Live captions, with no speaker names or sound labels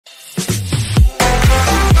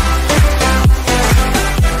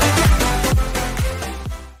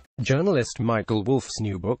Journalist Michael Wolff's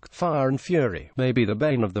new book, Fire and Fury, may be the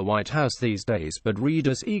bane of the White House these days, but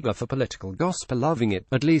readers eager for political gossip are loving it,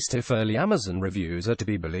 at least if early Amazon reviews are to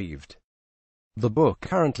be believed. The book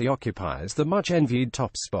currently occupies the much-envied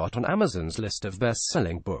top spot on Amazon's list of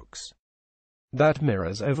best-selling books. That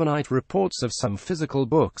mirrors overnight reports of some physical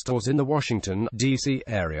bookstores in the Washington, D.C.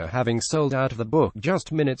 area having sold out of the book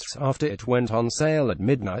just minutes after it went on sale at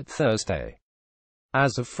midnight Thursday.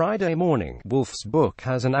 As of Friday morning, Wolff's book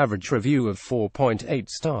has an average review of 4.8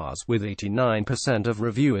 stars, with 89% of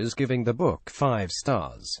reviewers giving the book 5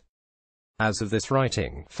 stars. As of this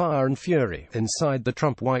writing, Fire and Fury, Inside the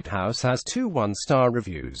Trump White House has 2 one-star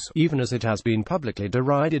reviews, even as it has been publicly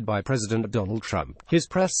derided by President Donald Trump, his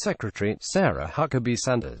press secretary, Sarah Huckabee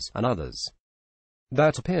Sanders, and others.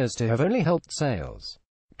 That appears to have only helped sales.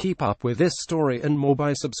 Keep up with this story and more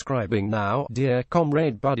by subscribing now. Dear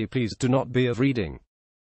comrade buddy, please do not be of reading.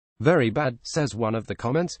 Very bad, says one of the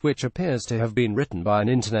comments, which appears to have been written by an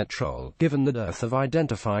internet troll, given the dearth of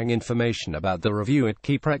identifying information about the review at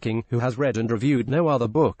Keep Wrecking, who has read and reviewed no other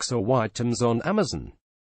books or items on Amazon.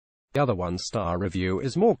 The other one-star review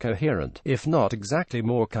is more coherent, if not exactly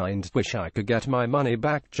more kind. Wish I could get my money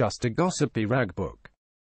back, just a gossipy rag book.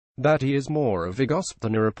 That he is more of a gossip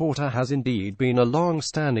than a reporter has indeed been a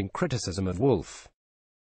long-standing criticism of Wolff.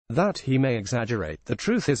 That he may exaggerate the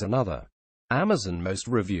truth is another. Amazon most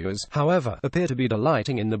reviewers, however, appear to be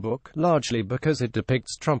delighting in the book, largely because it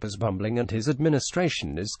depicts Trump as bumbling and his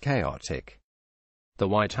administration as chaotic. The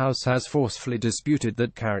White House has forcefully disputed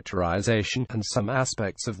that characterization, and some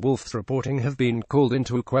aspects of Wolff's reporting have been called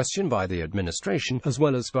into question by the administration, as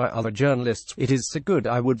well as by other journalists. It is so good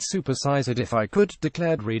I would supersize it if I could,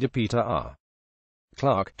 declared reader Peter R.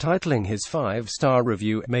 Clark, titling his 5-star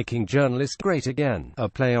review, Making Journalists Great Again, a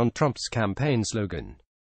play on Trump's campaign slogan.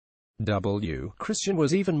 W. Christian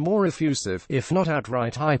was even more effusive, if not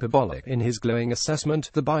outright hyperbolic, in his glowing assessment: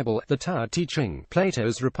 the Bible, the Tao Te Ching,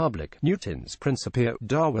 Plato's Republic, Newton's Principia,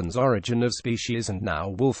 Darwin's Origin of Species, and now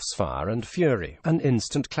Wolff's Fire and Fury, an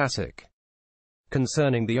instant classic.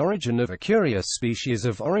 Concerning the origin of a curious species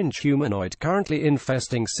of orange humanoid currently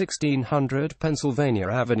infesting 1600 Pennsylvania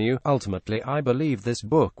Avenue, ultimately I believe this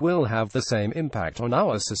book will have the same impact on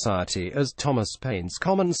our society as Thomas Paine's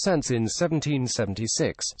Common Sense in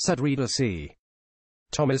 1776, said reader C.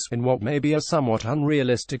 Thomas, in what may be a somewhat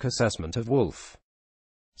unrealistic assessment of Wolff.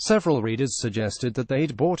 Several readers suggested that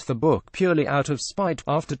they'd bought the book purely out of spite,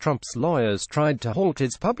 after Trump's lawyers tried to halt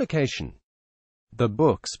its publication. The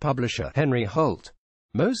book's publisher, Henry Holt.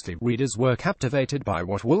 Mostly, readers were captivated by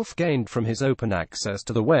what Wolff gained from his open access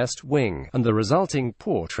to the West Wing, and the resulting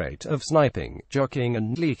portrait of sniping, jockeying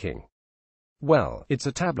and leaking. Well, it's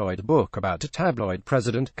a tabloid book about a tabloid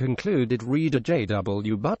president, concluded reader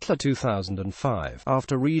J.W. Butler 2005.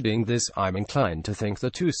 After reading this, I'm inclined to think they're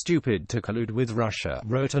too stupid to collude with Russia,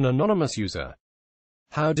 wrote an anonymous user.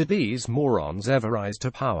 How did these morons ever rise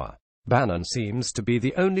to power? Bannon seems to be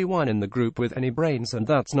the only one in the group with any brains, and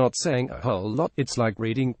that's not saying a whole lot. It's like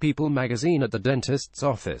reading People magazine at the dentist's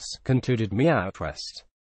office, concluded Meow West.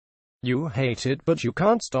 You hate it, but you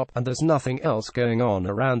can't stop, and there's nothing else going on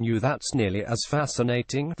around you that's nearly as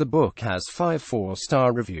fascinating. The book has 5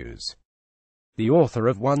 4-star reviews. The author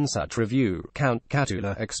of one such review, Count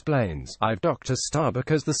Catula, explains, I've docked a star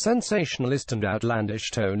because the sensationalist and outlandish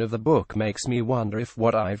tone of the book makes me wonder if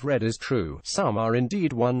what I've read is true. Some are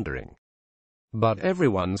indeed wondering. But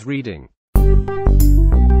everyone's reading.